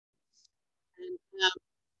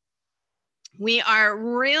We are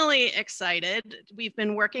really excited. We've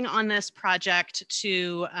been working on this project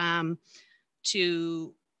to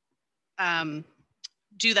do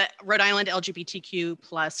the Rhode Island LGBTQ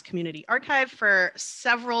plus Community Archive for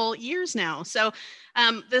several years now. So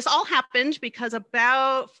this all happened because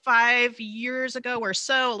about 5 years ago or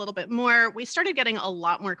so, a little bit more, we started getting a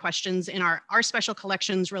lot more questions in our special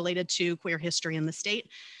collections related to queer history in the state.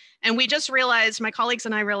 And we just realized, my colleagues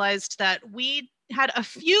and I realized that we had a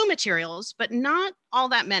few materials, but not all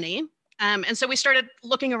that many. And so we started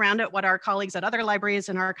looking around at what our colleagues at other libraries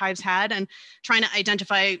and archives had and trying to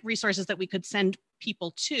identify resources that we could send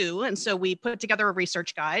people to. And so we put together a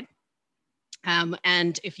research guide.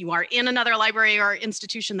 And if you are in another library or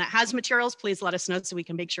institution that has materials, please let us know so we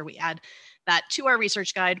can make sure we add that to our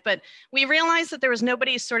research guide. But we realized that there was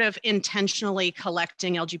nobody sort of intentionally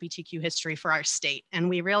collecting LGBTQ history for our state. And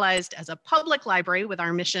we realized as a public library with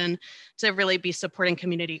our mission to really be supporting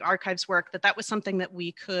community archives work, that that was something that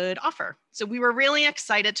we could offer. So we were really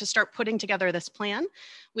excited to start putting together this plan.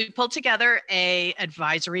 We pulled together an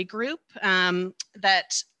advisory group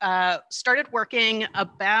that started working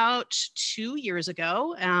about 2 years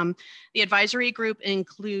ago. The advisory group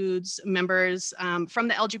includes members from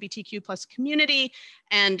the LGBTQ plus community,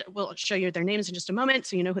 and we'll show you their names in just a moment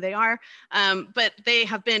so you know who they are. But they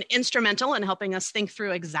have been instrumental in helping us think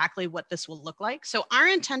through exactly what this will look like. So our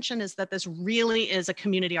intention is that this really is a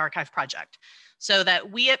community archive project, so that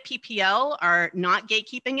we at PPL are not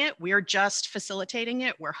gatekeeping it, we're just facilitating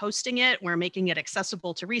it, we're hosting it, we're making it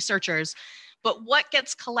accessible to researchers. But what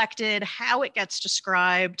gets collected, how it gets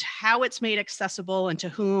described, how it's made accessible and to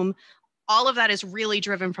whom, all of that is really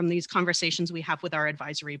driven from these conversations we have with our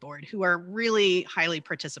advisory board, who are really highly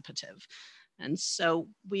participative. And so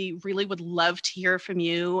we really would love to hear from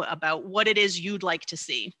you about what it is you'd like to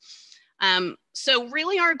see. So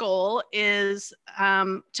really our goal is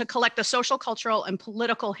to collect the social, cultural, and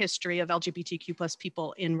political history of LGBTQ plus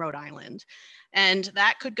people in Rhode Island. And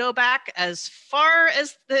that could go back as far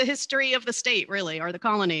as the history of the state, really, or the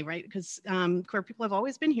colony, right? Because queer people have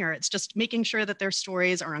always been here. It's just making sure that their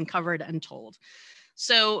stories are uncovered and told.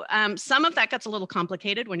 So some of that gets a little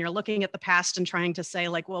complicated when you're looking at the past and trying to say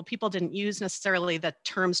like, well, people didn't use necessarily the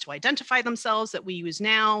terms to identify themselves that we use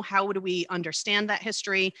now. How do we understand that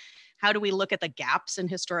history? How do we look at the gaps in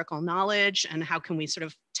historical knowledge and how can we sort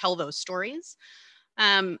of tell those stories?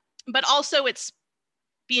 But also it's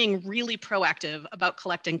being really proactive about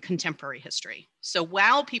collecting contemporary history. So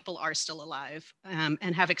while people are still alive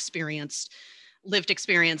and have lived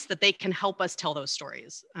experience, that they can help us tell those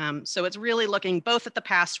stories. So it's really looking both at the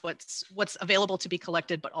past, what's available to be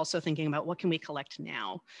collected, but also thinking about what can we collect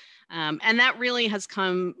now. And that really has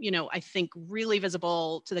come, I think really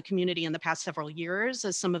visible to the community in the past several years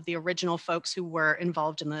as some of the original folks who were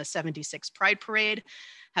involved in the '76 Pride Parade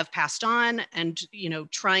have passed on, and,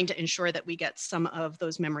 trying to ensure that we get some of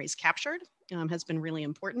those memories captured has been really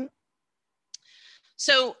important.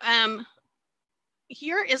 So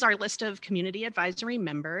here is our list of community advisory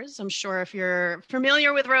members. I'm sure if you're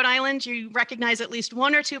familiar with Rhode Island, you recognize at least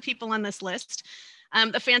one or two people on this list.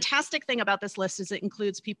 The fantastic thing about this list is it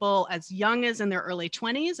includes people as young as in their early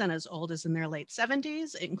 20s and as old as in their late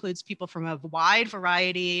 70s. It includes people from a wide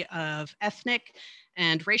variety of ethnic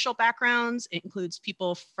and racial backgrounds. It includes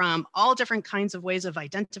people from all different kinds of ways of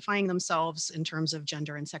identifying themselves in terms of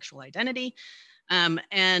gender and sexual identity.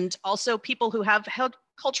 And also people who have held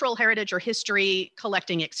cultural heritage or history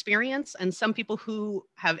collecting experience, and some people who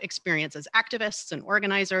have experience as activists and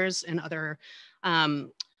organizers and other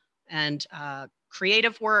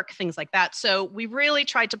creative work, things like that. So we really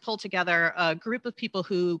tried to pull together a group of people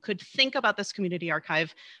who could think about this community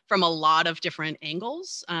archive from a lot of different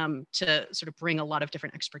angles to sort of bring a lot of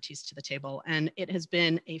different expertise to the table. And it has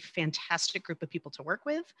been a fantastic group of people to work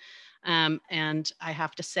with. And I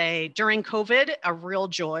have to say, during COVID, a real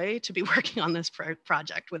joy to be working on this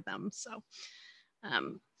project with them.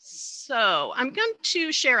 So I'm going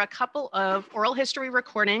to share a couple of oral history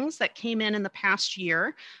recordings that came in the past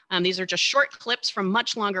year. These are just short clips from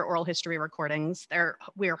much longer oral history recordings.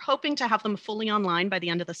 We're hoping to have them fully online by the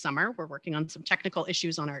end of the summer. We're working on some technical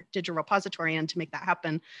issues on our digital repository end to make that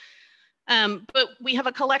happen. But we have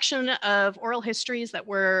a collection of oral histories that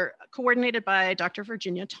were coordinated by Dr.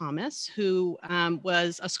 Virginia Thomas, who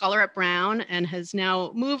was a scholar at Brown and has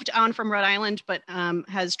now moved on from Rhode Island, but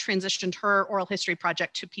has transitioned her oral history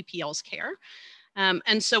project to PPL's care.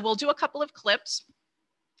 And so we'll do a couple of clips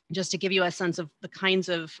just to give you a sense of the kinds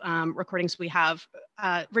of recordings we have.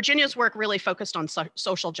 Virginia's work really focused on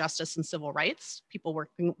social justice and civil rights, people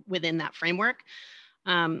working within that framework.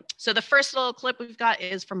 So the first little clip we've got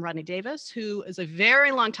is from Rodney Davis, who is a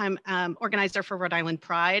very long time organizer for Rhode Island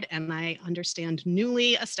Pride, and I understand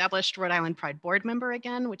newly established Rhode Island Pride board member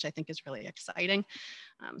again, which I think is really exciting.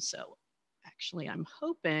 So actually, I'm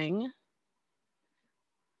hoping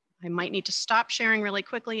I might need to stop sharing really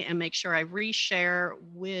quickly and make sure I reshare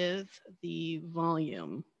with the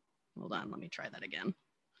volume. Hold on, let me try that again.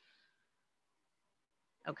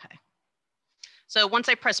 Okay. So once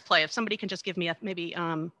I press play, if somebody can just give me a, maybe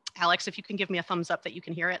Alex, if you can give me a thumbs up that you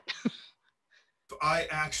can hear it. If I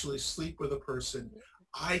actually sleep with a person,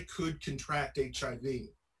 I could contract HIV.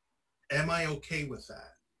 Am I okay with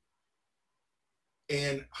that?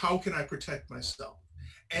 And how can I protect myself?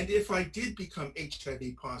 And if I did become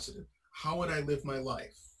HIV positive, how would I live my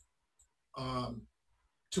life?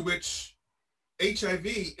 To which HIV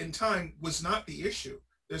in time was not the issue.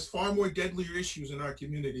 There's far more deadlier issues in our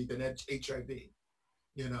community than HIV.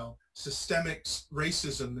 You know, systemic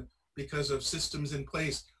racism because of systems in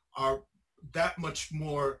place are that much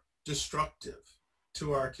more destructive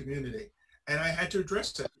to our community. And I had to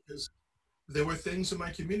address that because there were things in my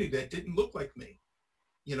community that didn't look like me.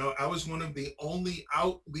 You know, I was one of the only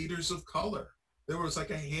out leaders of color. There was like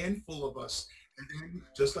a handful of us, and then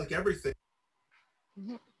just like everything.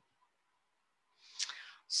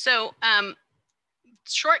 So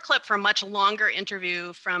short clip for a much longer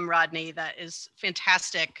interview from Rodney that is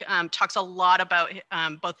fantastic. Talks a lot about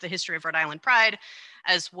both the history of Rhode Island Pride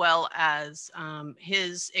as well as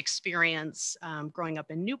his experience growing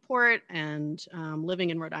up in Newport and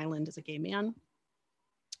living in Rhode Island as a gay man.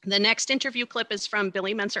 The next interview clip is from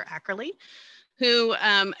Billy Menser-Ackerley, who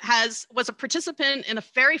was a participant in the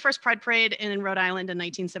very first Pride Parade in Rhode Island in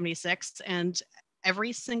 1976 and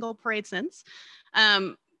every single parade since.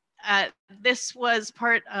 This was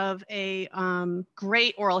part of a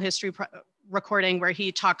great oral history recording where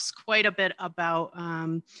he talks quite a bit about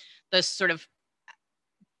the sort of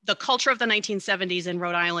the culture of the 1970s in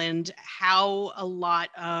Rhode Island, how a lot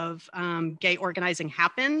of gay organizing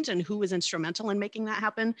happened and who was instrumental in making that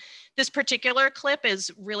happen. This particular clip is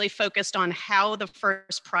really focused on how the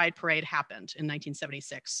first Pride Parade happened in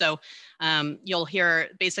 1976. So you'll hear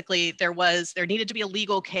basically there needed to be a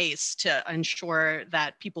legal case to ensure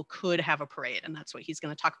that people could have a parade, and that's what he's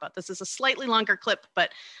going to talk about. This is a slightly longer clip,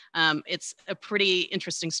 but it's a pretty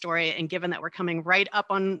interesting story, and given that we're coming right up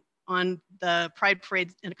on the Pride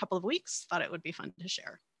Parade in a couple of weeks, thought it would be fun to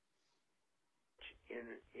share.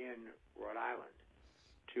 In Rhode Island,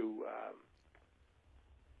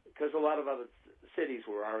 because a lot of other cities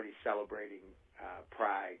were already celebrating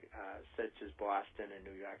Pride, such as Boston and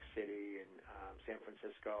New York City and San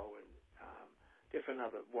Francisco and different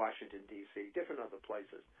other, Washington, D.C., different other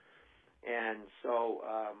places. And so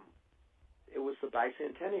it was the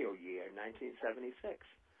bicentennial year, 1976.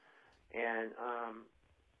 And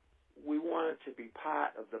we wanted to be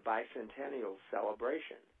part of the bicentennial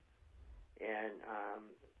celebration. And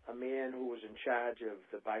a man who was in charge of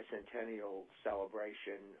the bicentennial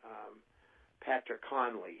celebration, Patrick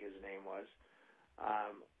Conley, his name was,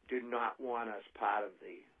 did not want us part of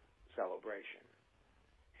the celebration.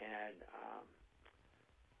 And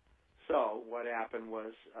so what happened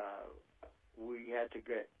was we had to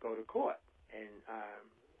go to court. And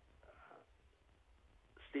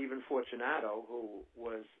Stephen Fortunato, who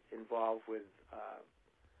was involved with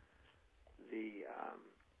the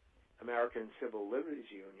American Civil Liberties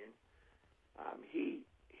Union, he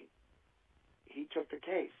took the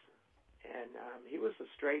case. And he was a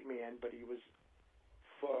straight man, but he was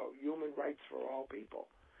for human rights for all people.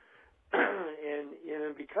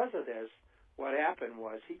 And because of this, what happened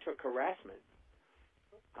was he took harassment.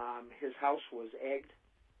 His house was egged.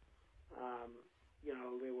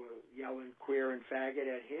 They were yelling queer and faggot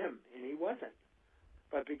at him, and he wasn't.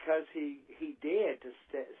 But because he dared to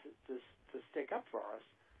stick up for us,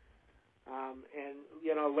 and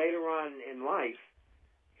later on in life,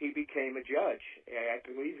 he became a judge. I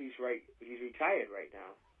believe he's retired right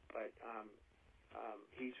now, but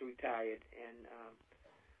he's retired.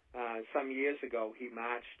 And some years ago, he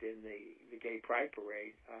marched in the Gay Pride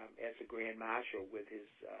Parade as a Grand Marshal with his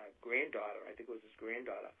granddaughter. I think it was his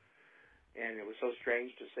granddaughter. And it was so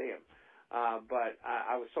strange to see him. But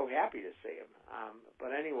I was so happy to see him.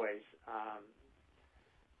 But anyways,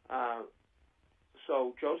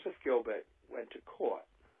 so Joseph Gilbert went to court,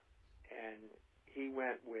 and he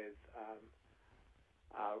went with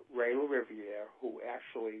Ray LaRiviere, who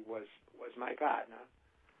actually was my partner,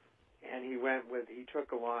 and he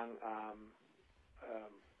took along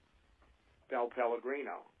Belle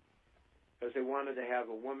Pellegrino, because they wanted to have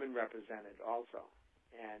a woman represented also.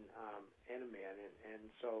 And a man, and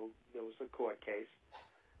so there was a court case,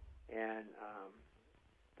 and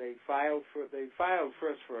they filed first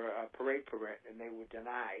for a parade permit, and they were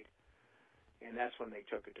denied, and that's when they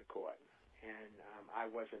took it to court. And I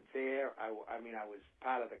wasn't there. I mean, I was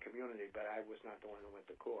part of the community, but I was not the one who went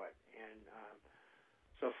to court. And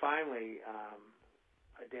so finally,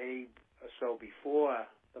 a day or so before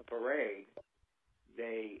the parade,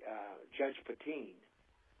 Judge Patine,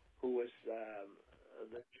 who was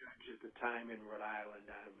the judge at the time in Rhode Island,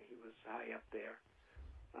 he was high up there.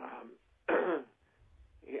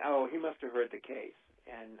 He must have heard the case,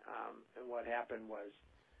 and what happened was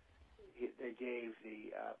they gave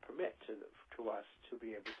the permit to us to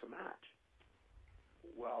be able to march.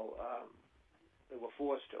 Well, they were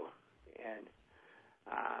forced to, and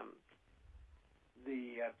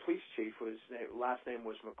the police chief, last name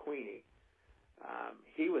was McQueenie.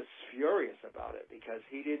 He was furious about it because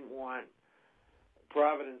he didn't want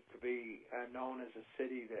Providence to be known as a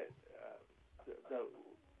city that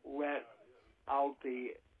let out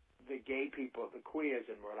the gay people, the queers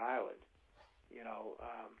in Rhode Island, you know.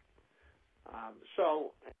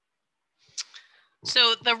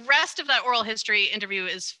 So the rest of that oral history interview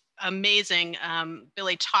is amazing.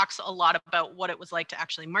 Billy talks a lot about what it was like to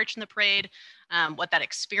actually march in the parade, what that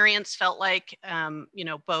experience felt like, you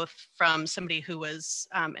know, both from somebody who was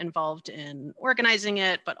involved in organizing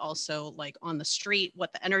it, but also like on the street,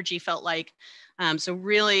 what the energy felt like. So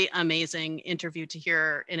really amazing interview to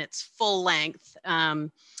hear in its full length.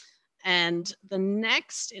 And the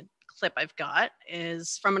next clip I've got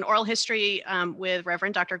is from an oral history with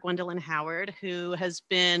Reverend Dr. Gwendolyn Howard, who has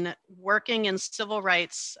been working in civil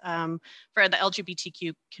rights for the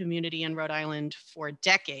LGBTQ community in Rhode Island for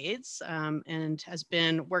decades, and has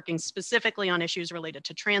been working specifically on issues related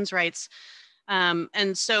to trans rights.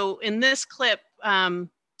 And so in this clip,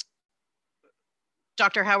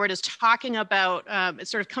 Dr. Howard is talking about, it's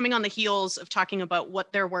sort of coming on the heels of talking about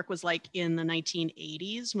what their work was like in the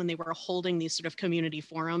 1980s when they were holding these sort of community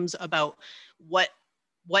forums about what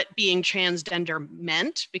being transgender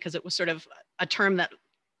meant, because it was sort of a term that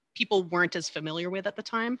people weren't as familiar with at the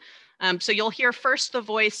time. So you'll hear first the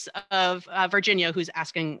voice of Virginia, who's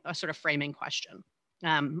asking a sort of framing question.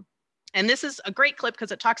 And this is a great clip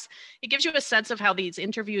because it gives you a sense of how these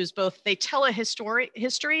interviews, both they tell a history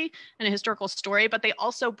and a historical story, but they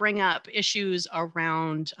also bring up issues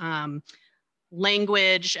around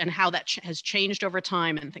language and how that has changed over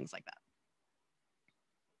time and things like that.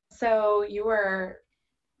 So you were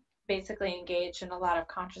basically engaged in a lot of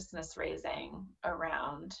consciousness raising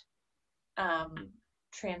around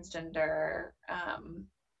transgender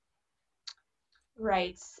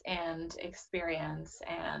rights and experience,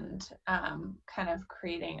 and kind of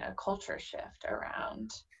creating a culture shift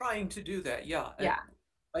around trying to do that. Yeah. Yeah.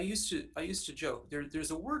 I used to joke,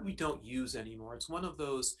 there's a word we don't use anymore. It's one of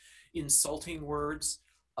those insulting words,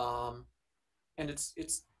 and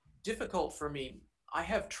it's difficult for me. I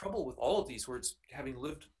have trouble with all of these words, having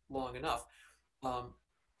lived long enough. I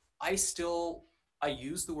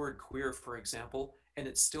use the word queer, for example, and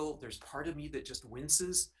there's part of me that just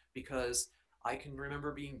winces because I can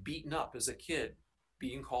remember being beaten up as a kid,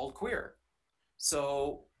 being called queer.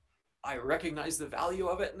 So I recognize the value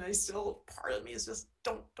of it, and part of me is just,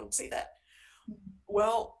 don't say that.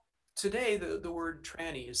 Well, today the word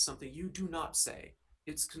tranny is something you do not say.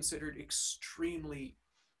 It's considered extremely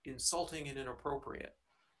insulting and inappropriate.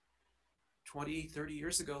 20, 30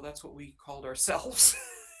 years ago, that's what we called ourselves.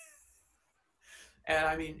 And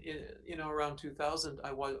I mean, around 2000,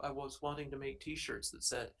 I was wanting to make t-shirts that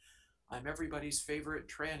said, I'm everybody's favorite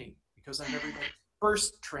tranny because I'm everybody's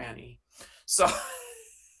first tranny. So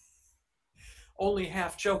only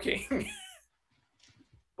half joking,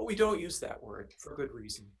 but we don't use that word for good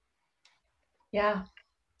reason. Yeah.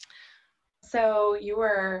 So you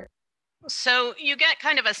get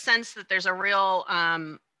kind of a sense that there's a real,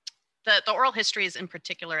 the oral histories in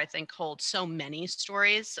particular, I think, hold so many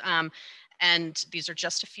stories. And these are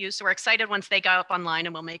just a few. So we're excited once they go up online,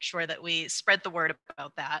 and we'll make sure that we spread the word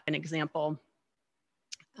about that. An example.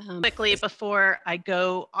 Quickly, before I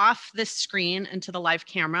go off this screen into the live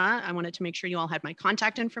camera, I wanted to make sure you all had my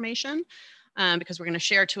contact information because we're going to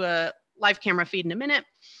share to a live camera feed in a minute.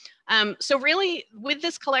 So really, with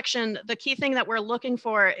this collection, the key thing that we're looking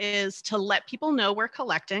for is to let people know we're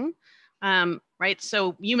collecting, right?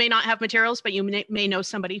 So you may not have materials, but you may know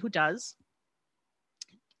somebody who does.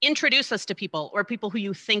 Introduce us to people or people who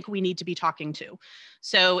you think we need to be talking to.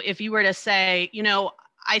 So if you were to say,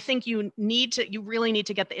 I think you really need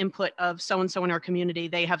to get the input of so-and-so in our community.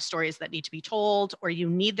 They have stories that need to be told, or you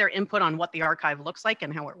need their input on what the archive looks like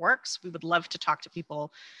and how it works. We would love to talk to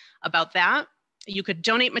people about that. You could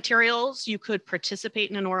donate materials. You could participate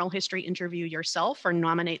in an oral history interview yourself or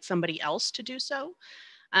nominate somebody else to do so.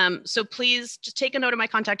 So please just take a note of my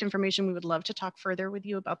contact information. We would love to talk further with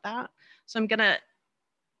you about that. So I'm gonna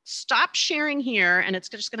stop sharing here, and it's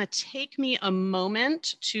just gonna take me a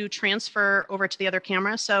moment to transfer over to the other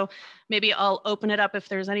camera. So maybe I'll open it up if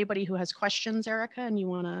there's anybody who has questions, Erica, and you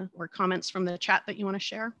wanna, or comments from the chat that you wanna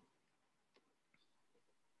share.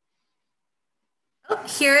 Oh,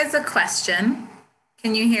 here is a question.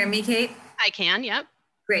 Can you hear me, Kate? I can, yep.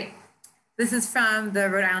 Great. This is from the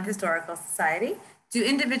Rhode Island Historical Society. Do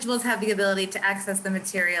individuals have the ability to access the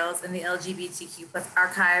materials in the LGBTQ+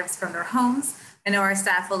 archives from their homes? I know our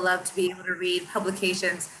staff will love to be able to read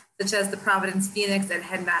publications such as the Providence Phoenix and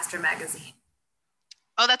Headmaster magazine.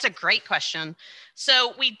 Oh, that's a great question.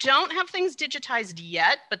 So we don't have things digitized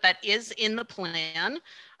yet, but that is in the plan.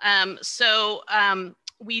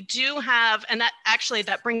 We do have, and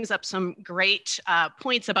that brings up some great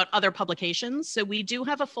points about other publications. So we do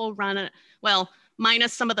have a full run, well,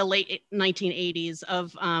 minus some of the late 1980s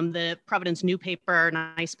of the Providence New Paper,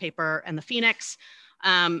 Nice Paper, and the Phoenix.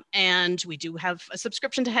 And we do have a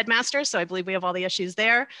subscription to Headmaster, so I believe we have all the issues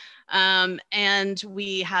there. And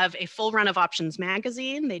we have a full run of Options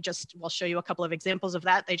magazine. We'll show you a couple of examples of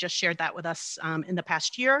that. They just shared that with us in the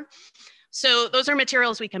past year. So those are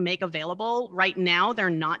materials we can make available. Right now, they're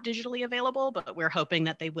not digitally available, but we're hoping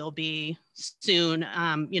that they will be soon.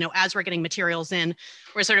 As we're getting materials in,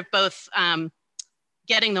 we're sort of both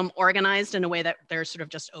getting them organized in a way that they're sort of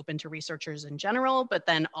just open to researchers in general, but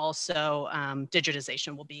then also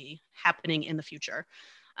digitization will be happening in the future.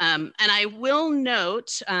 And I will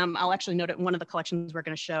note, I'll actually note it in one of the collections we're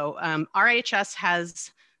going to show, RHS has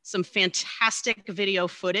some fantastic video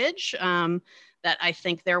footage that I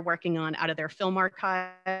think they're working on out of their film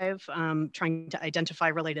archive, trying to identify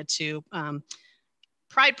related to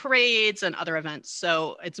pride parades and other events.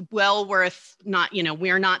 So it's well worth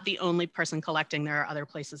we're not the only person collecting. There are other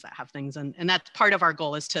places that have things. And that's part of our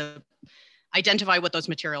goal, is to identify what those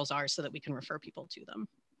materials are so that we can refer people to them.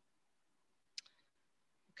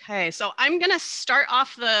 Okay, so I'm gonna start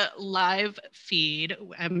off the live feed.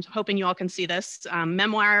 I'm hoping you all can see this.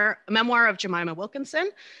 Memoir of Jemima Wilkinson.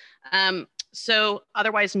 So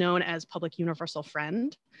otherwise known as Public Universal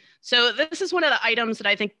Friend. So this is one of the items that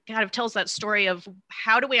I think kind of tells that story of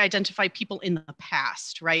how do we identify people in the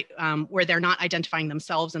past, right? Where they're not identifying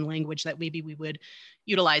themselves in language that maybe we would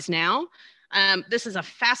utilize now. This is a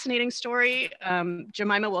fascinating story.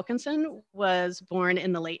 Jemima Wilkinson was born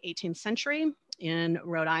in the late 18th century in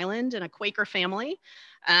Rhode Island in a Quaker family.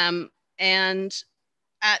 Their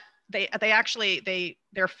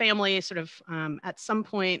family sort of at some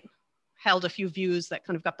point held a few views that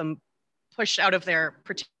kind of got them pushed out of their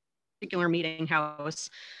particular meeting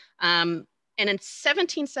house. And in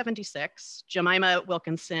 1776, Jemima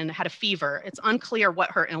Wilkinson had a fever. It's unclear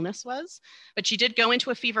what her illness was, but she did go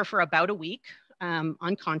into a fever for about a week,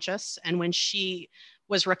 unconscious. And when she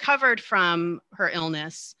was recovered from her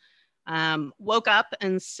illness, woke up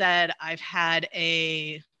and said, "I've had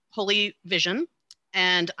a holy vision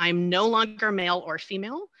and I'm no longer male or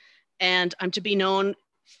female, and I'm to be known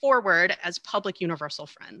forward as Public Universal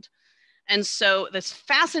Friend." And so this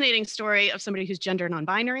fascinating story of somebody who's gender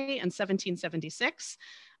non-binary in 1776.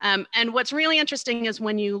 And what's really interesting is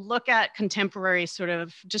when you look at contemporary sort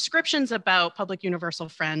of descriptions about Public Universal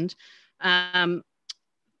Friend,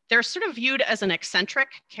 they're sort of viewed as an eccentric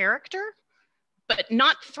character, but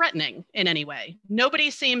not threatening in any way.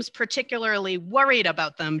 Nobody seems particularly worried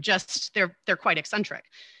about them, just they're quite eccentric.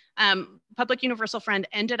 Public Universal Friend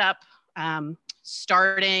ended up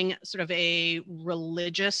starting sort of a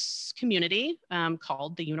religious community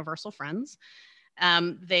called the Universal Friends.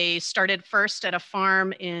 They started first at a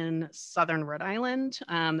farm in southern Rhode Island.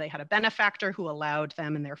 They had a benefactor who allowed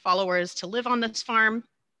them and their followers to live on this farm.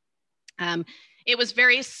 It was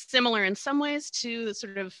very similar in some ways to the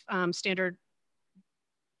sort of standard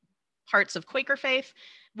parts of Quaker faith,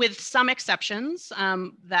 with some exceptions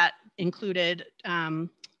that included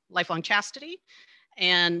lifelong chastity,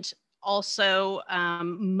 and also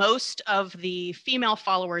most of the female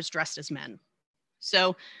followers dressed as men.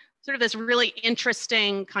 So sort of this really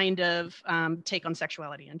interesting kind of take on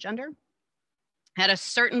sexuality and gender. At a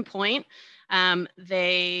certain point,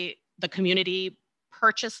 the community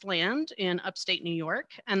purchased land in upstate New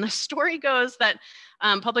York. And the story goes that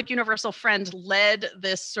Public Universal Friend led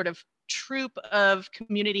this sort of troop of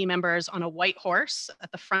community members on a white horse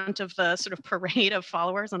at the front of the sort of parade of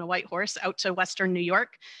followers on a white horse out to Western New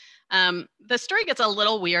York. The story gets a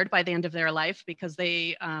little weird by the end of their life because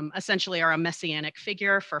they essentially are a messianic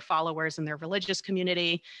figure for followers in their religious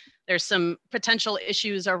community. There's some potential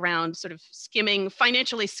issues around sort of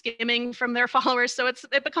financially skimming from their followers. So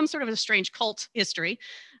it becomes sort of a strange cult history.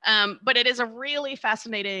 But it is a really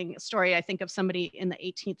fascinating story, I think, of somebody in the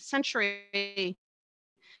 18th century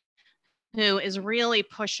who is really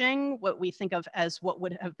pushing what we think of as what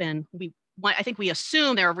would have been, I think we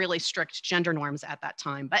assume there are really strict gender norms at that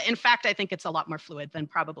time, but in fact, I think it's a lot more fluid than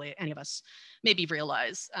probably any of us maybe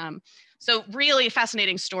realize. So really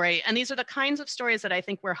fascinating story. And these are the kinds of stories that I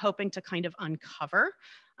think we're hoping to kind of uncover,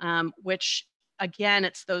 which again,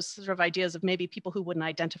 it's those sort of ideas of maybe people who wouldn't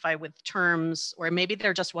identify with terms, or maybe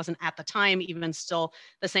there just wasn't at the time even still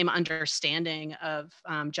the same understanding of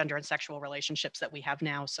gender and sexual relationships that we have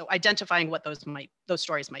now. So identifying what those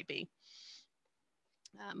stories might be.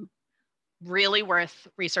 Really worth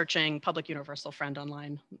researching. Public Universal Friend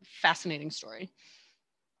online. Fascinating story.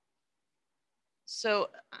 So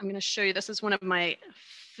I'm going to show you, this is one of my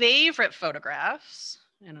favorite photographs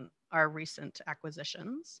in our recent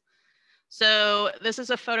acquisitions. So this is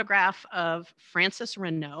a photograph of Frances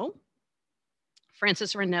Renaud.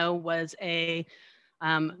 Frances Renaud was a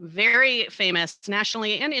very famous,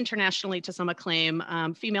 nationally and internationally to some acclaim,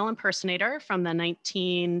 female impersonator from the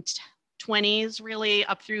 1920s, really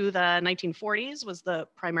up through the 1940s was the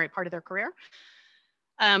primary part of their career.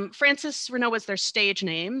 Frances Renaud was their stage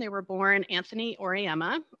name. They were born Anthony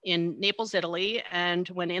Auriemma in Naples, Italy. And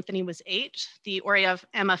when Anthony was 8, the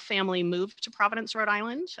Auriemma family moved to Providence, Rhode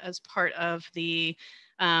Island as part of the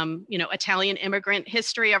Italian immigrant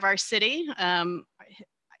history of our city.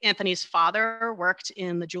 Anthony's father worked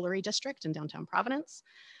in the jewelry district in downtown Providence.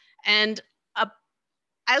 And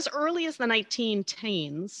as early as the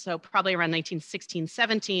 1910s, so probably around 1916,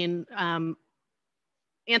 17,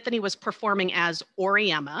 Anthony was performing as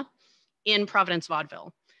Auriemma in Providence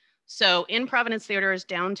Vaudeville. So in Providence Theaters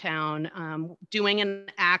downtown, doing an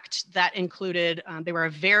act that included, they were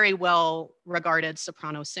a very well regarded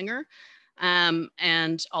soprano singer,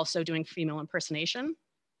 and also doing female impersonation.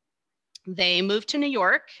 They moved to New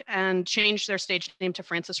York and changed their stage name to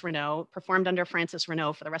Frances Renaud, performed under Frances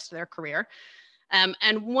Renaud for the rest of their career.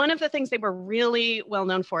 And one of the things they were really well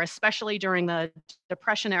known for, especially during the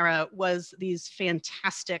Depression era, was these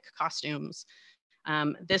fantastic costumes.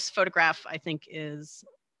 This photograph, I think, is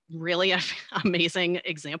really an amazing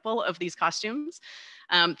example of these costumes.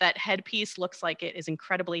 That headpiece looks like it is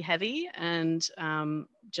incredibly heavy and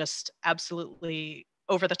just absolutely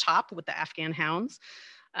over the top with the Afghan hounds.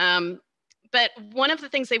 But one of the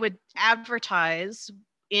things they would advertise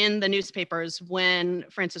in the newspapers when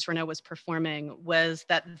Frances Renaud was performing was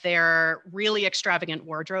that their really extravagant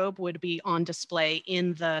wardrobe would be on display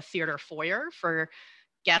in the theater foyer for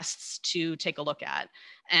guests to take a look at.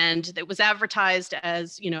 And it was advertised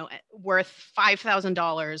as, worth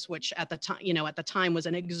 $5,000, which at the time, was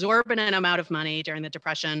an exorbitant amount of money during the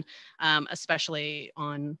Depression, especially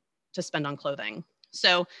to spend on clothing.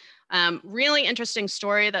 So really interesting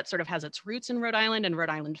story that sort of has its roots in Rhode Island and Rhode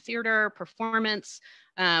Island theater performance,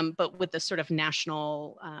 but with this sort of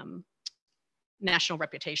national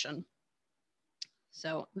reputation.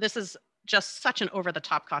 So this is just such an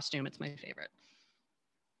over-the-top costume. It's my favorite.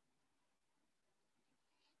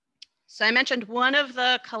 So I mentioned one of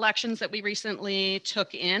the collections that we recently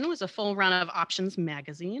took in was a full run of Options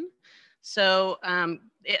magazine. So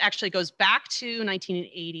it actually goes back to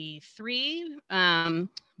 1983,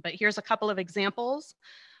 but here's a couple of examples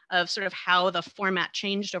of sort of how the format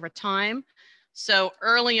changed over time. So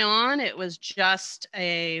early on, it was just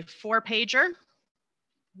a 4-pager,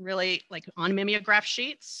 really like on mimeograph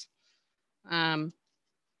sheets,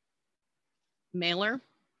 mailer,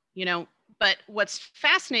 but what's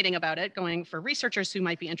fascinating about it, going for researchers who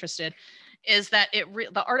might be interested, is that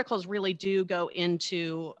the articles really do go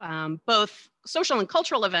into both social and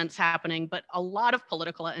cultural events happening, but a lot of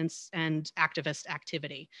political and activist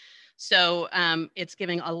activity. So it's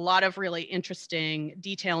giving a lot of really interesting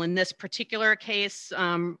detail. In this particular case,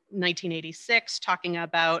 1986, talking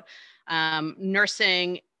about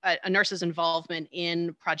nursing, a nurse's involvement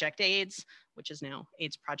in Project AIDS, which is now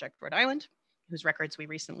AIDS Project Rhode Island, whose records we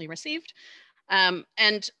recently received.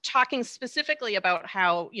 And talking specifically about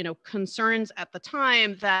how, concerns at the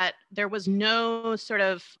time that there was no sort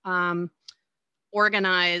of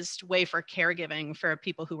organized way for caregiving for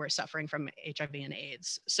people who were suffering from HIV and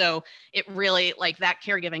AIDS. So it really, like, that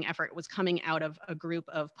caregiving effort was coming out of a group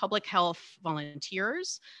of public health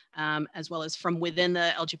volunteers, as well as from within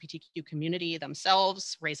the LGBTQ community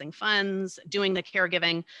themselves, raising funds, doing the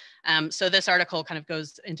caregiving. So this article kind of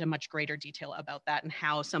goes into much greater detail about that and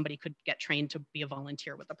how somebody could get trained to be a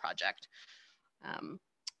volunteer with the project.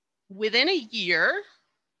 Within a year,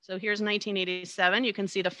 so here's 1987, you can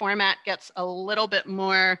see the format gets a little bit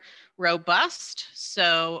more robust.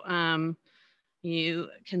 So you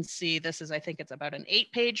can see this is, I think it's about an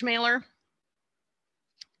 8-page mailer.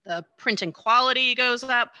 The printing quality goes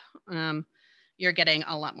up. You're getting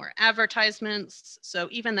a lot more advertisements. So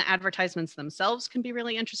even the advertisements themselves can be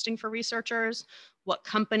really interesting for researchers. What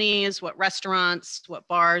companies, what restaurants, what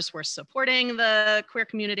bars were supporting the queer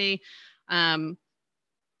community.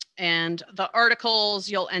 And the articles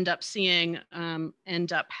you'll end up seeing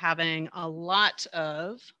end up having a lot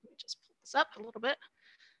of, let me just pull this up a little bit,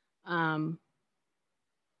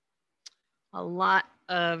 a lot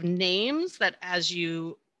of names that as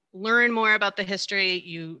you learn more about the history,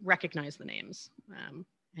 you recognize the names.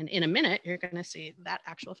 And in a minute, you're gonna see that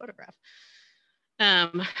actual photograph.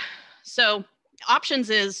 So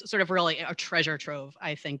options is sort of really a treasure trove,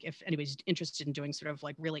 I think, if anybody's interested in doing sort of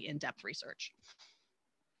like really in-depth research.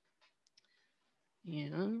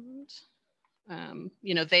 And,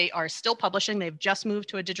 you know, they are still publishing. They've just moved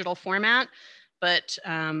to a digital format, but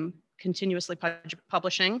continuously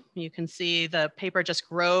publishing. You can see the paper just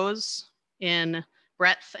grows in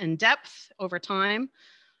breadth and depth over time,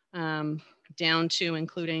 down to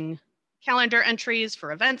including calendar entries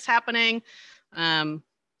for events happening.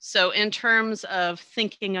 So in terms of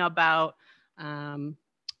thinking about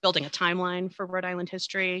building a timeline for Rhode Island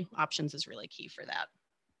history, options is really key for that.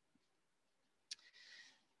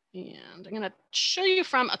 And I'm gonna show you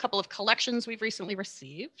from a couple of collections we've recently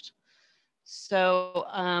received.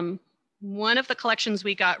 So one of the collections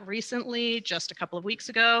we got recently, just a couple of weeks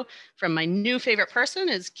ago, from my new favorite person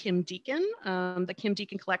is Kim Deacon, the Kim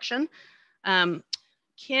Deacon collection.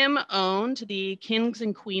 Kim owned the Kings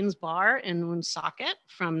and Queens Bar in Woonsocket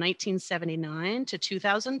from 1979 to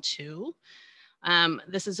 2002.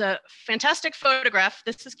 This is a fantastic photograph.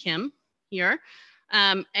 This is Kim here.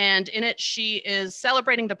 And in it, she is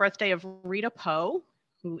celebrating the birthday of Rita Poe,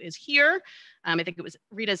 who is here. I think it was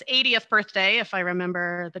Rita's 80th birthday, if I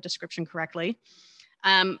remember the description correctly.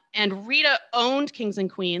 And Rita owned Kings and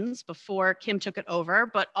Queens before Kim took it over,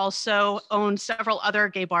 but also owned several other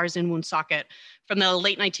gay bars in Woonsocket from the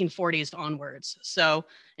late 1940s onwards. So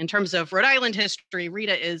in terms of Rhode Island history,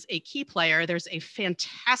 Rita is a key player. There's a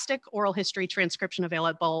fantastic oral history transcription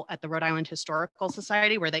available at the Rhode Island Historical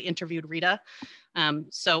Society where they interviewed Rita.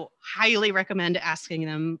 So highly recommend asking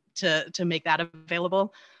them to make that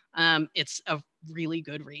available. It's a really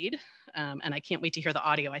good read. And I can't wait to hear the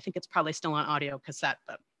audio. I think it's probably still on audio cassette,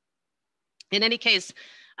 but in any case,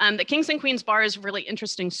 the Kings and Queens Bar is a really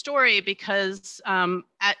interesting story because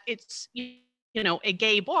it's, you know, a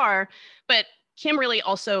gay bar, but Kim really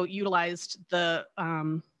also utilized the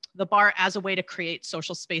bar as a way to create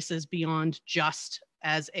social spaces beyond just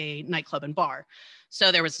as a nightclub and bar.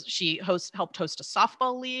 So she helped host a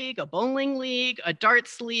softball league, a bowling league, a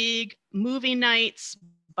darts league, movie nights,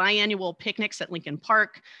 biannual picnics at Lincoln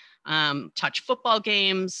Park, touch football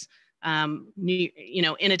games, you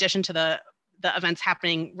know, in addition to the events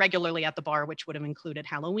happening regularly at the bar, which would have included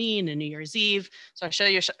Halloween and New Year's Eve. So I'll show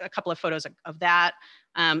you a couple of photos of that.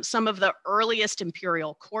 Some of the earliest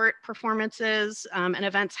Imperial Court performances and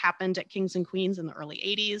events happened at Kings and Queens in the early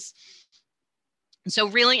 80s. So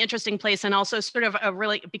really interesting place, and also sort of a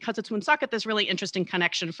really, because it's Woonsocket, this really interesting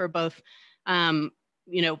connection for both,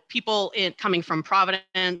 you know, people coming from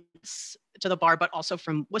Providence to the bar, but also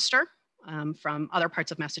from Worcester, from other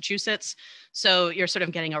parts of Massachusetts. So you're sort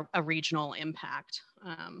of getting a regional impact.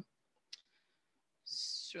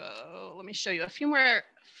 So let me show you a few more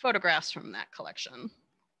photographs from that collection.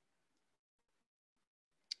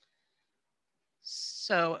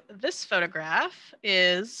 So this photograph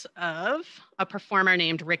is of a performer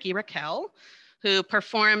named Ricky Raquel, who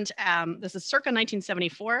performed, this is circa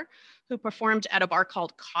 1974, who performed at a bar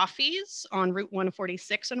called Coffee's on Route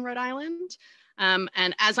 146 in Rhode Island.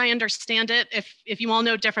 And as I understand it, if you all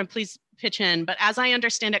know different, please pitch in. But as I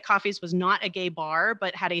understand it, Coffee's was not a gay bar,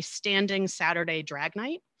 but had a standing Saturday drag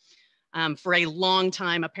night for a long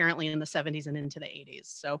time, apparently in the 70s and into the 80s.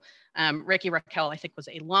 So Ricky Raquel, I think, was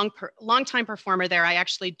a long time performer there. I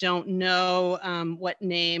actually don't know what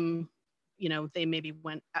name, you know, they maybe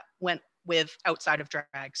went with outside of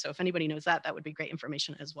drag. So if anybody knows that, that would be great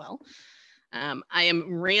information as well. I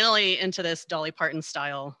am really into this Dolly Parton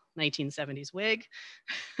style 1970s wig.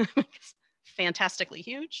 Fantastically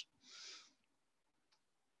huge.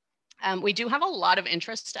 We do have a lot of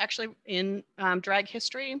interest actually in drag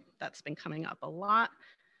history. That's been coming up a lot.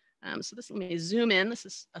 So let me zoom in. This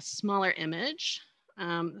is a smaller image.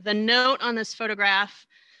 The note on this photograph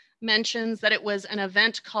mentions that it was an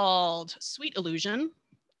event called Sweet Illusion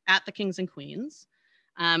at the Kings and Queens.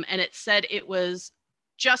 And it said it was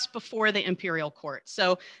just before the imperial court.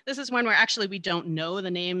 So this is one where actually we don't know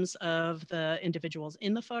the names of the individuals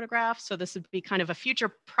in the photograph. So this would be kind of a future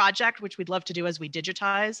project, which we'd love to do as we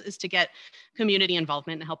digitize, is to get community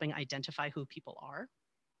involvement in helping identify who people are.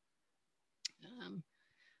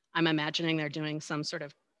 I'm imagining they're doing some sort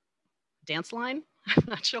of dance line. I'm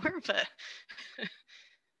not sure, but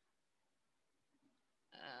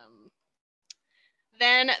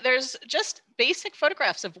then there's just basic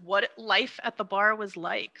photographs of what life at the bar was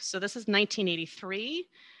like. So this is 1983.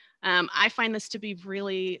 I find this to be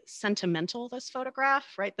really sentimental, this photograph,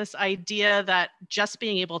 right? This idea that just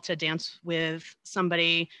being able to dance with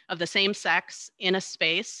somebody of the same sex in a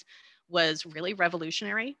space was really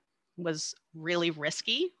revolutionary, was really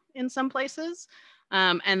risky in some places.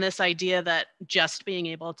 And this idea that just being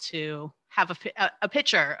able to have a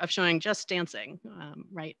picture of showing just dancing,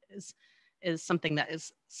 right, is something that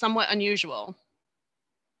is somewhat unusual.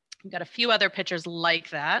 We've got a few other pictures like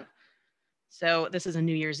that. So this is a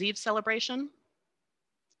New Year's Eve celebration.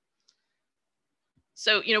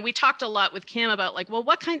 So, you know, we talked a lot with Kim about like, well,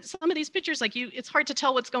 some of these pictures, like it's hard to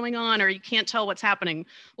tell what's going on or you can't tell what's happening.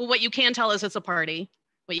 Well, what you can tell is it's a party.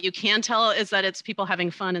 What you can tell is that it's people having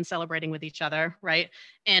fun and celebrating with each other, right?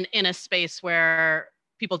 And in a space where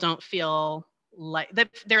people don't feel like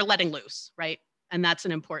they're letting loose, right? And that's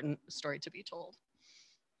an important story to be told.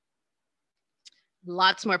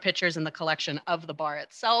 Lots more pictures in the collection of the bar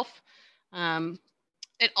itself.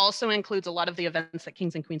 It also includes a lot of the events that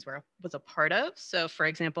Kings and Queens was a part of. So for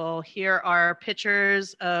example, here are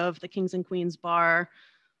pictures of the Kings and Queens bar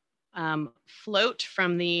float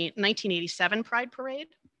from the 1987 Pride Parade.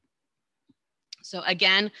 So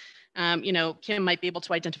again, you know, Kim might be able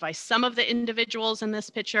to identify some of the individuals in this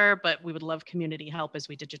picture, but we would love community help as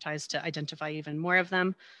we digitize to identify even more of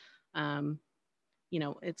them. You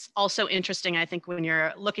know, it's also interesting, I think, when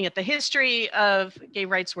you're looking at the history of gay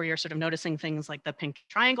rights, where you're sort of noticing things like the pink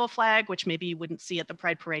triangle flag, which maybe you wouldn't see at the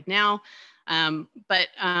Pride Parade now. But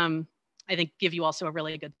I think give you also a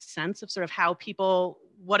really good sense of sort of how people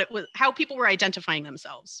were identifying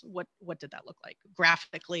themselves. What did that look like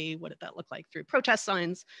graphically? What did that look like through protest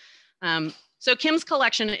signs? So Kim's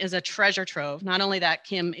collection is a treasure trove. Not only that,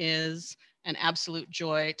 Kim is an absolute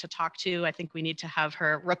joy to talk to. I think we need to have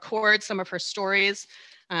her record some of her stories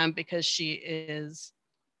because she is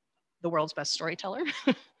the world's best storyteller.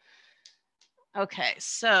 Okay,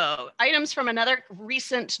 so items from another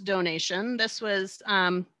recent donation. This was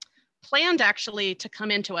planned actually to come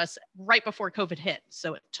into us right before COVID hit.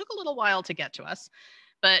 So it took a little while to get to us.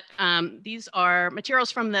 But these are materials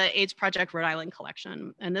from the AIDS Project Rhode Island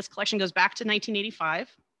collection. And this collection goes back to 1985,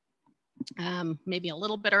 maybe a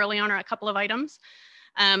little bit early on, or a couple of items.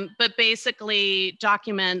 But basically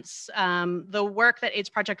documents the work that AIDS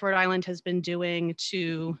Project Rhode Island has been doing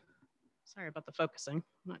to, sorry about the focusing. I'm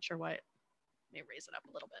not sure why it may raise it up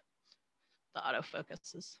a little bit. The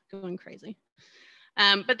autofocus is going crazy.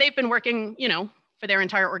 But they've been working, you know, for their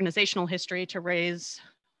entire organizational history to raise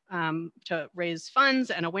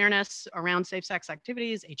funds and awareness around safe-sex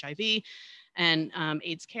activities, HIV, and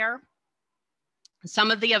AIDS care.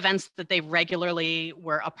 Some of the events that they regularly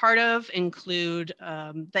were a part of include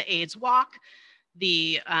the AIDS Walk,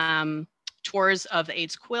 the tours of the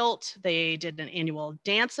AIDS Quilt. They did an annual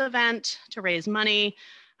dance event to raise money.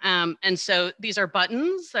 And so these are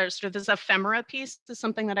buttons. There's sort of this ephemera piece. This is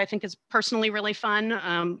something that I think is personally really fun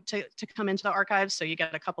to come into the archives. So you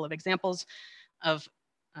get a couple of examples of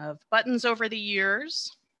buttons over the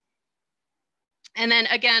years. And then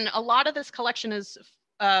again, a lot of this collection is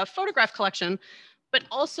a photograph collection, but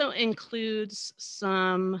also includes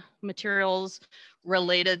some materials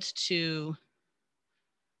related to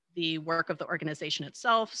the work of the organization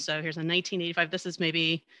itself. So here's a 1985. This is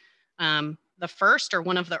maybe the first or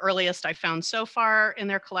one of the earliest I found so far in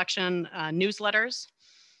their collection, newsletters.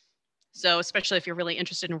 So especially if you're really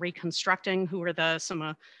interested in reconstructing who were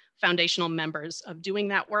some foundational members of doing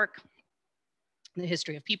that work, the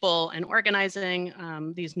history of people and organizing,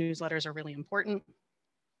 these newsletters are really important.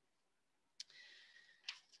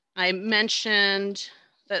 I mentioned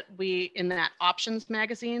that in that options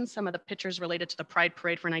magazine, some of the pictures related to the Pride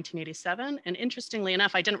Parade for 1987. And interestingly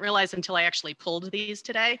enough, I didn't realize until I actually pulled these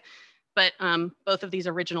today, but both of these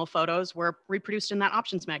original photos were reproduced in that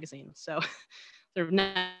options magazine. So sort of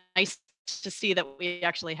nice to see that we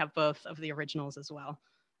actually have both of the originals as well.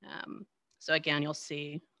 So again, you'll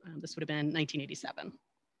see this would have been 1987.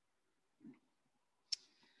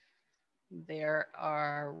 There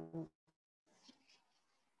are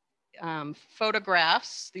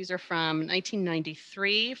photographs. These are from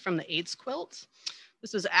 1993 from the AIDS quilt.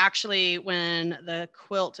 This was actually when the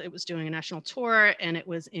quilt, it was doing a national tour and it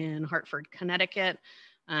was in Hartford, Connecticut.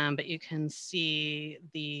 But you can see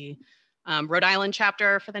the Rhode Island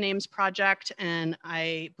chapter for the Names Project. And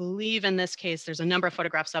I believe in this case, there's a number of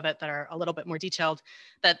photographs of it that are a little bit more detailed,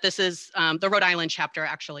 that this is the Rhode Island chapter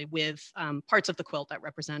actually with parts of the quilt that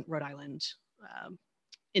represent Rhode Island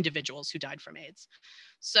individuals who died from AIDS.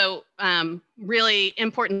 So really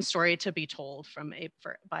important story to be told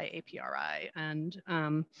by APRI.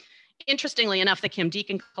 And interestingly enough, the Kim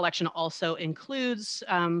Deacon collection also includes,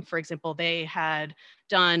 for example, they had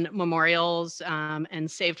done memorials and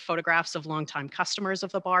saved photographs of longtime customers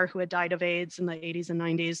of the bar who had died of AIDS in the 80s and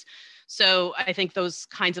 90s. So I think those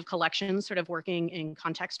kinds of collections sort of working in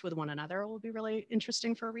context with one another will be really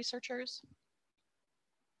interesting for researchers.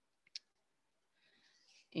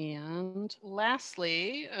 And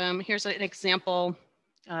lastly, here's an example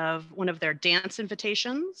of one of their dance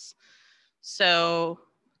invitations. So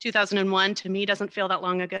 2001 to me doesn't feel that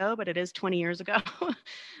long ago, but it is 20 years ago.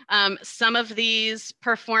 Some of these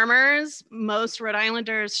performers, most Rhode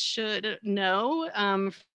Islanders should know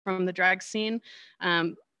from the drag scene.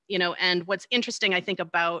 You know, and what's interesting, I think,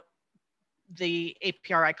 about the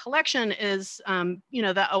APRI collection is, you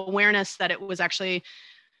know, the awareness that it was actually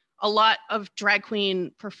a lot of drag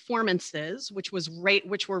queen performances, which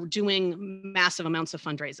were doing massive amounts of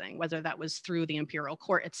fundraising, whether that was through the Imperial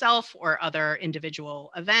Court itself or other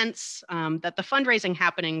individual events, that the fundraising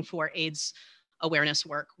happening for AIDS awareness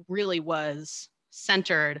work really was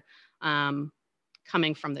centered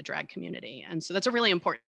coming from the drag community. And so that's a really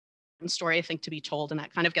important story, I think, to be told. And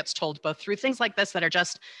that kind of gets told both through things like this that are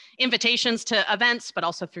just invitations to events, but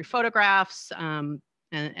also through photographs,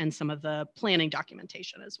 and some of the planning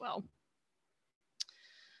documentation as well.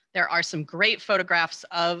 There are some great photographs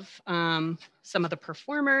of some of the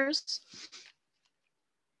performers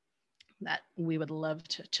that we would love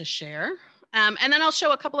to share. And then I'll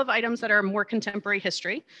show a couple of items that are more contemporary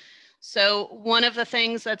history. So one of the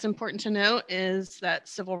things that's important to note is that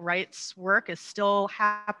civil rights work is still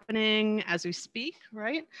happening as we speak,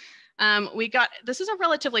 right? This is a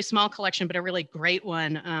relatively small collection, but a really great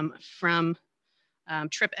one from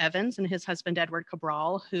Trip Evans and his husband, Edward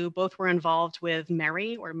Cabral, who both were involved with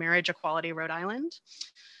MARY, or Marriage Equality Rhode Island.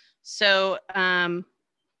 So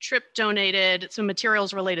Trip donated some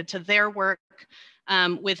materials related to their work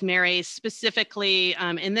with MARY. Specifically,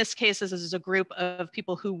 in this case, this is a group of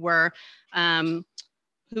people who were at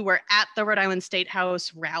the Rhode Island State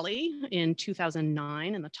House rally in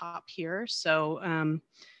 2009 in the top here. So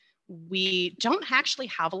we don't actually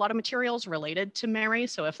have a lot of materials related to MARY.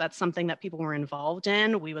 So if that's something that people were involved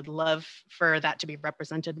in, we would love for that to be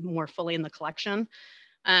represented more fully in the collection.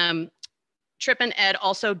 Trip and Ed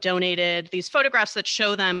also donated these photographs that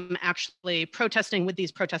show them actually protesting with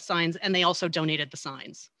these protest signs, and they also donated the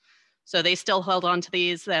signs. So they still held on to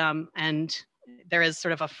these, and there is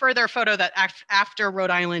sort of a further photo that after Rhode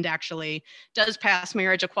Island actually does pass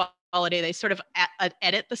marriage equality, they sort of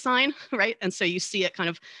edit the sign, right? And so you see it kind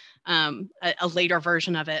of a later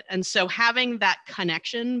version of it. And so having that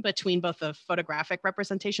connection between both the photographic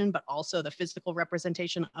representation, but also the physical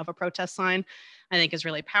representation of a protest sign, I think is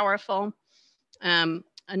really powerful.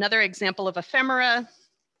 Another example of ephemera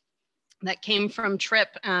that came from Trip,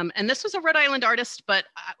 and this was a Rhode Island artist, but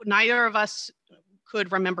neither of us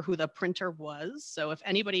could remember who the printer was. So if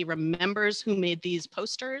anybody remembers who made these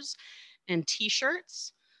posters and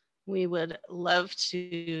t-shirts, we would love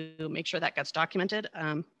to make sure that gets documented.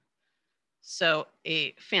 So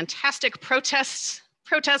a fantastic protest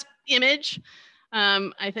image.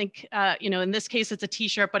 I think, you know, in this case, it's a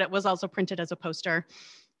t-shirt, but it was also printed as a poster.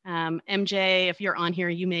 MJ, if you're on here,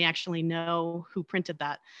 you may actually know who printed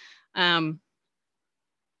that.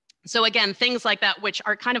 So again, things like that, which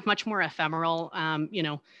are kind of much more ephemeral, you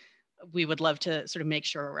know, we would love to sort of make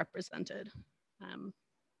sure are represented.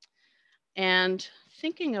 And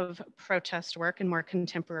thinking of protest work and more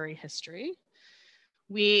contemporary history,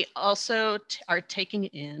 we also are taking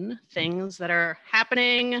in things that are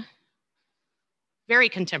happening, very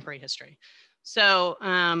contemporary history. So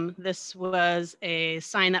this was a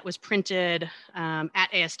sign that was printed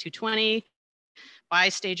at AS 220 by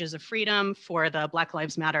Stages of Freedom for the Black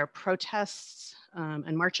Lives Matter protests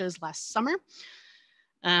and marches last summer.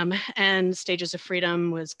 And Stages of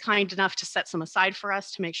Freedom was kind enough to set some aside for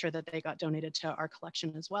us to make sure that they got donated to our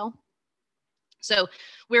collection as well. So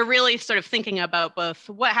we're really sort of thinking about both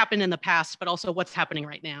what happened in the past, but also what's happening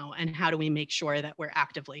right now, and how do we make sure that we're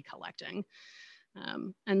actively collecting.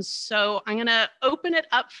 And so I'm going to open it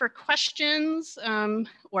up for questions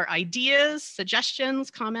or ideas,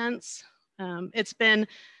 suggestions, comments. It's been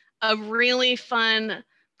a really fun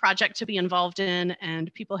project to be involved in,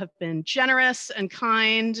 and people have been generous and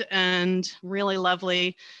kind and really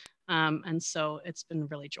lovely. And so it's been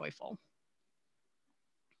really joyful.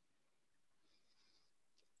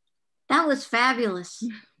 That was fabulous.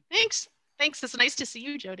 Thanks. Thanks. It's nice to see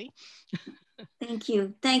you, Jody. Thank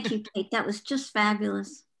you. Thank you, Kate. That was just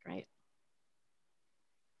fabulous. Great.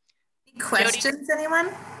 Questions, Jody? Anyone?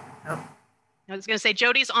 Oh. I was going to say,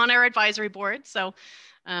 Jody's on our advisory board, so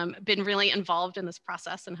been really involved in this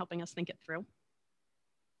process and helping us think it through.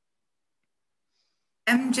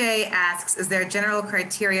 MJ asks, is there a general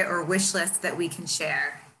criteria or wish list that we can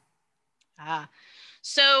share?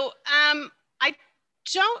 So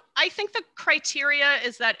I think the criteria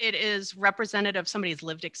is that it is representative of somebody's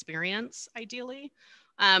lived experience, ideally.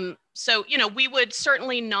 So, you know, we would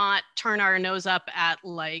certainly not turn our nose up at,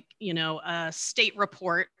 like, you know, a state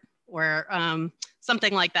report or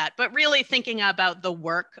something like that, but really thinking about the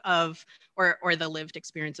work of, or the lived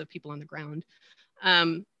experience of people on the ground,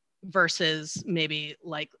 versus maybe,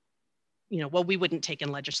 like, you know, well, we wouldn't take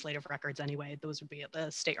in legislative records anyway. Those would be at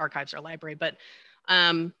the state archives or library. But,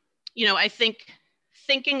 you know, I think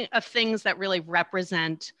thinking of things that really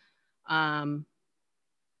represent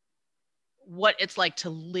what it's like to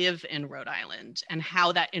live in Rhode Island and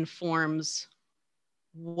how that informs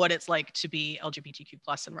what it's like to be LGBTQ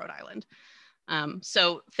plus in Rhode Island.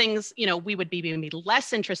 So things, you know, we would be maybe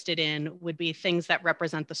less interested in would be things that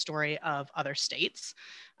represent the story of other states.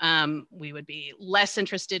 We would be less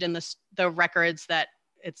interested in the records that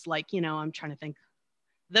it's like, you know, I'm trying to think,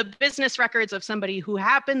 the business records of somebody who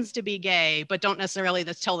happens to be gay, but don't necessarily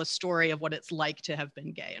tell the story of what it's like to have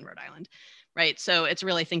been gay in Rhode Island, right? So it's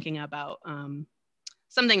really thinking about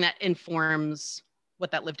something that informs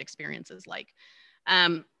what that lived experience is like.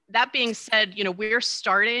 That being said, you know, we're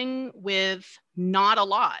starting with not a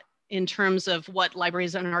lot in terms of what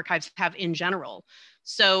libraries and archives have in general.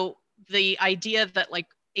 So the idea that, like,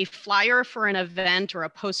 a flyer for an event or a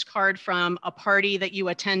postcard from a party that you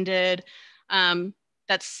attended,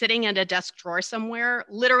 that's sitting in a desk drawer somewhere,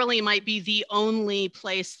 literally might be the only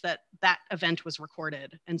place that that event was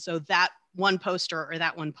recorded. And so that one poster or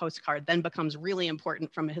that one postcard then becomes really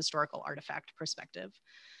important from a historical artifact perspective.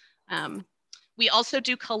 We also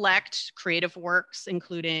do collect creative works,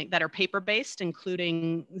 including that are paper-based,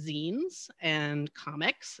 including zines and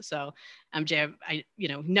comics. So MJ, you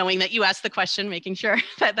know, knowing that you asked the question, making sure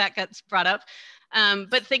that that gets brought up,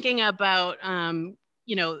 but thinking about,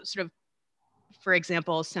 you know, sort of, for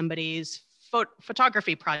example, somebody's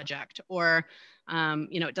photography project, or,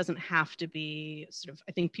 you know, it doesn't have to be sort of,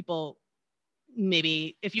 I think people,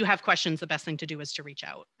 maybe if you have questions, the best thing to do is to reach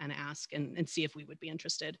out and ask and see if we would be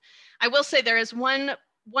interested. I will say there is one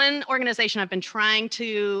organization I've been trying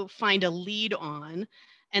to find a lead on,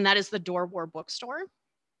 and that is the Door War Bookstore.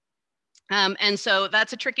 And so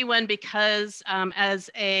that's a tricky one because as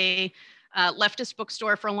a leftist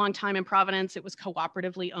bookstore for a long time in Providence, it was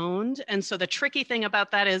cooperatively owned. And so the tricky thing about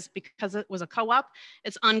that is because it was a co-op,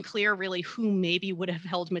 it's unclear really who maybe would have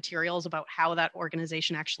held materials about how that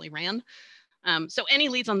organization actually ran. So any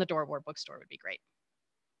leads on the Door War Bookstore would be great.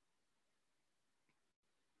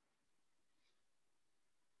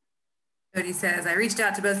 Jody says, I reached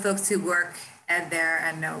out to both folks who work there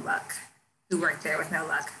and no luck, who work there with no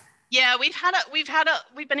luck. Yeah,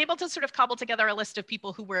 we've been able to sort of cobble together a list of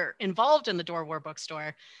people who were involved in the Door War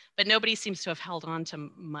Bookstore, but nobody seems to have held on to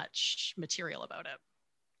much material about it.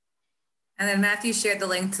 And then Matthew shared the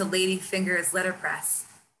link to Lady Fingers Letterpress.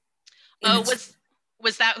 Oh,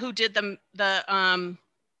 was that who did the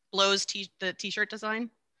Blows the t-shirt design?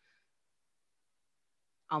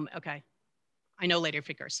 Okay, I know Lady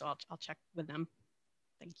Fingers, so I'll check with them.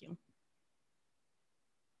 Thank you.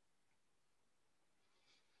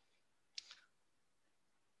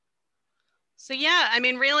 So yeah, I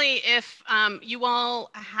mean, really, if you all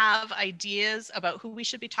have ideas about who we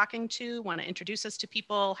should be talking to, want to introduce us to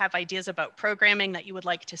people, have ideas about programming that you would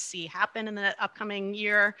like to see happen in the upcoming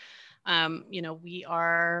year, you know, we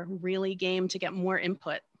are really game to get more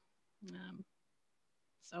input.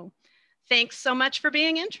 So thanks so much for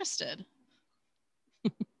being interested.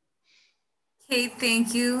 Kate,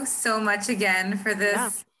 thank you so much again for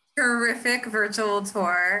this terrific virtual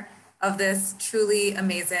tour of this truly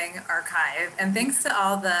amazing archive. And thanks to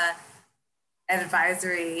all the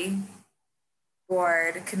advisory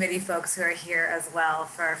board, committee folks who are here as well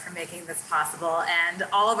for making this possible, and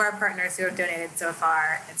all of our partners who have donated so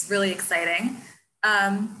far. It's really exciting.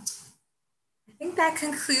 I think that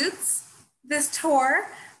concludes this tour,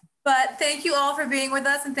 but thank you all for being with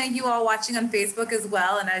us, and thank you all watching on Facebook as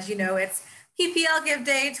well. And as you know, it's PPL Give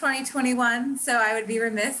Day 2021, so I would be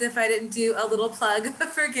remiss if I didn't do a little plug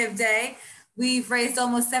for Give Day. We've raised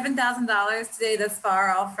almost $7,000 today thus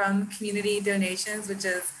far, all from community donations, which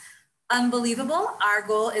is unbelievable. Our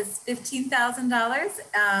goal is $15,000,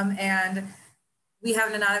 and we have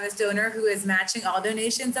an anonymous donor who is matching all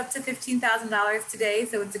donations up to $15,000 today.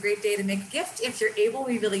 So it's a great day to make a gift. If you're able,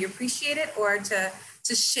 we really appreciate it, or to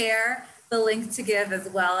share the link to give as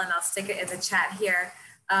well, and I'll stick it in the chat here.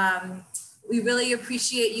 We really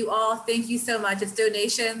appreciate you all. Thank you so much. It's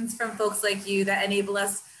donations from folks like you that enable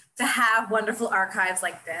us to have wonderful archives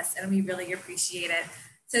like this, and we really appreciate it.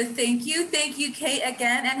 So thank you, Kate,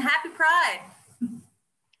 again, and happy Pride.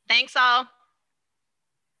 Thanks all.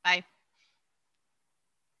 Bye.